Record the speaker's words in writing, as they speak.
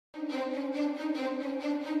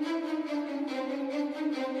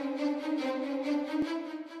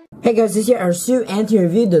Hey guys, this is Arsu and to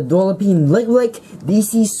review the DLP Bootleg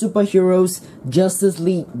DC Superheroes Justice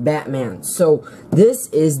League Batman. So this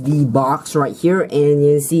is the box right here, and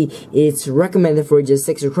you can see it's recommended for just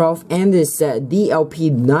 6 or 12, and it's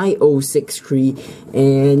DLP 9063.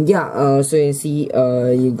 And yeah, so you can see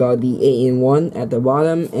you got the 8-in-1 at the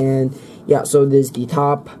bottom, and yeah, so this is the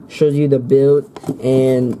top, shows you the build,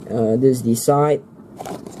 and this is the side,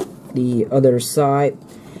 the other side,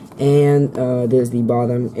 and this is the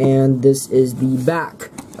bottom, and this is the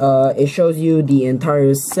back. It shows you the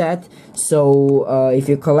entire set, so if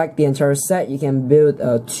you collect the entire set, you can build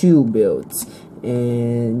 2 builds.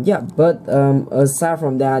 And yeah, but aside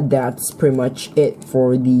from that, that's pretty much it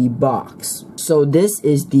for the box. So this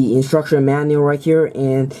is the instruction manual right here,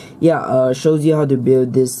 and yeah, shows you how to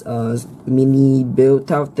build this mini build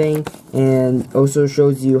type thing, and also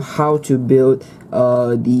shows you how to build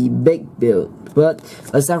the big build. But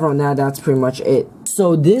aside from that, that's pretty much it.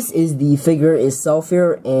 So this is the figure itself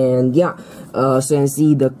here, and yeah, so you can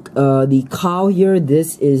see the cowl here.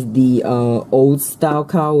 This is the old style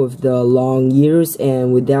cowl with the long ears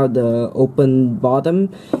and without the open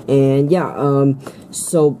bottom. And yeah,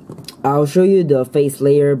 so I'll show you the face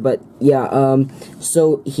layer, but yeah,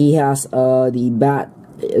 so he has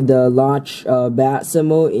the large bat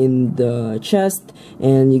symbol in the chest,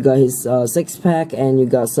 and you got his 6-pack, and you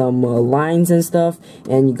got some lines and stuff,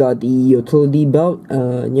 and you got the utility belt, you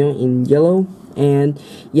know, in yellow. And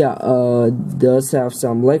yeah, does have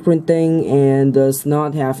some leg printing, and does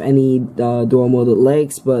not have any dual molded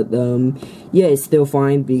legs, but yeah, it's still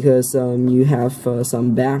fine because you have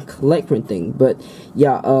some back leg printing. But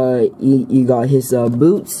yeah, you got his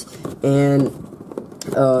boots, and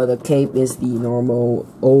the cape is the normal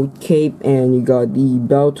old cape, and you got the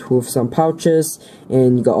belt with some pouches,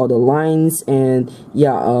 and you got all the lines, and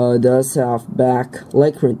yeah, does have back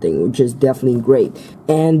leg printing, which is definitely great.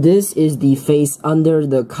 And this is the face under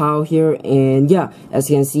the cowl here, and yeah, as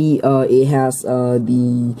you can see, it has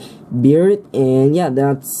the beard, and yeah,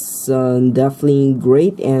 that's definitely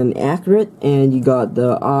great and accurate. And you got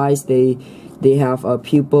the eyes, they have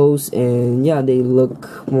pupils, and yeah, they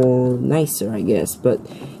look more nicer, I guess. But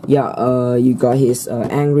yeah, you got his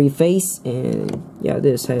angry face, and yeah,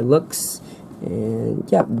 this is how it looks. And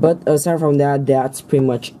yeah, but aside from that, that's pretty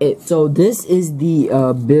much it. So this is the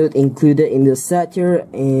build included in the set here,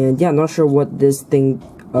 and yeah, not sure what this thing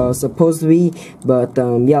supposed to be, but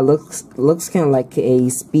yeah, looks kind of like a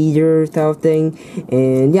speeder type thing.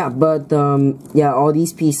 And yeah, but yeah, all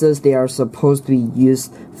these pieces, they are supposed to be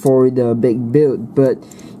used for the big build. But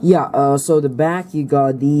yeah, so the back, you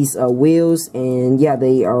got these wheels, and yeah,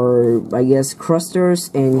 they are, I guess, clusters,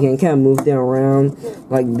 and you can kind of move them around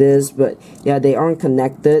like this. But yeah, they aren't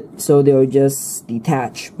connected, so they'll just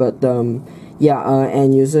detach. But yeah,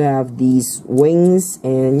 and you also have these wings,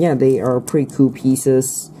 and yeah, they are pretty cool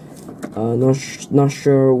pieces. Not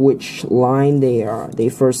sure which line they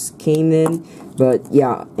first came in, but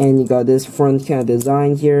yeah, and you got this front kind of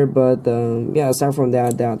design here. But yeah, aside from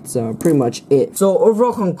that, that's pretty much it. So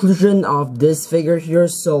overall conclusion of this figure here.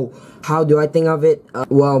 So how do I think of it?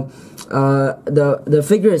 Well, the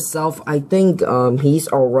figure itself, I think he's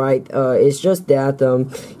alright. It's just that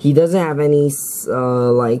he doesn't have any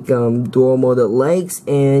like dual molded legs,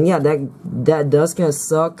 and yeah, that does kind of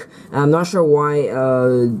suck. I'm not sure why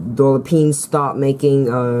DLP stopped making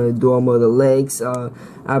dual molded legs.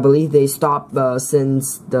 I believe they stopped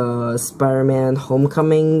since the Spider-Man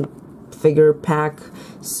Homecoming figure pack.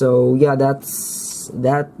 So yeah, that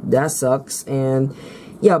sucks. And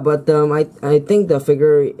yeah, but I think the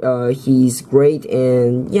figure he's great.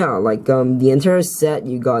 And yeah, like the entire set,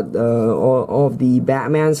 you got all of the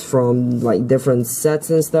Batmans from like different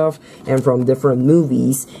sets and stuff, and from different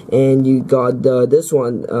movies, and you got this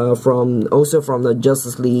one also from the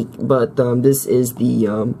Justice League. But this is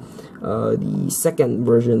the second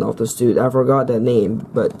version of the suit. I forgot the name,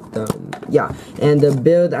 but yeah, and the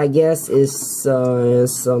build, I guess, is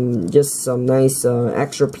just some nice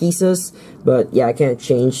extra pieces. But yeah, I can't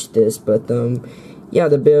change this. But yeah,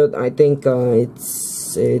 the build, I think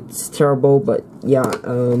it's terrible. But yeah,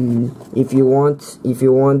 if you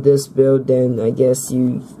want this build, then I guess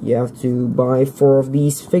you have to buy 4 of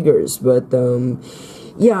these figures. But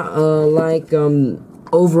yeah, like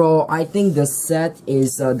overall, I think the set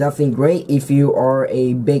is definitely great. If you are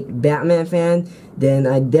a big Batman fan, then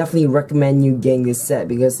I definitely recommend you getting this set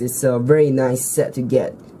because it's a very nice set to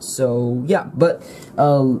get. So yeah, but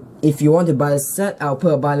if you want to buy the set, I'll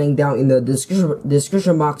put a buy link down in the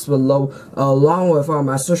description box below, along with all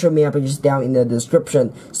my social media pages down in the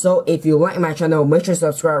description. So if you like my channel, make sure to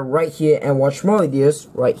subscribe right here and watch more videos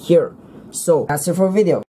right here. So that's it for the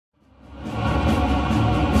video.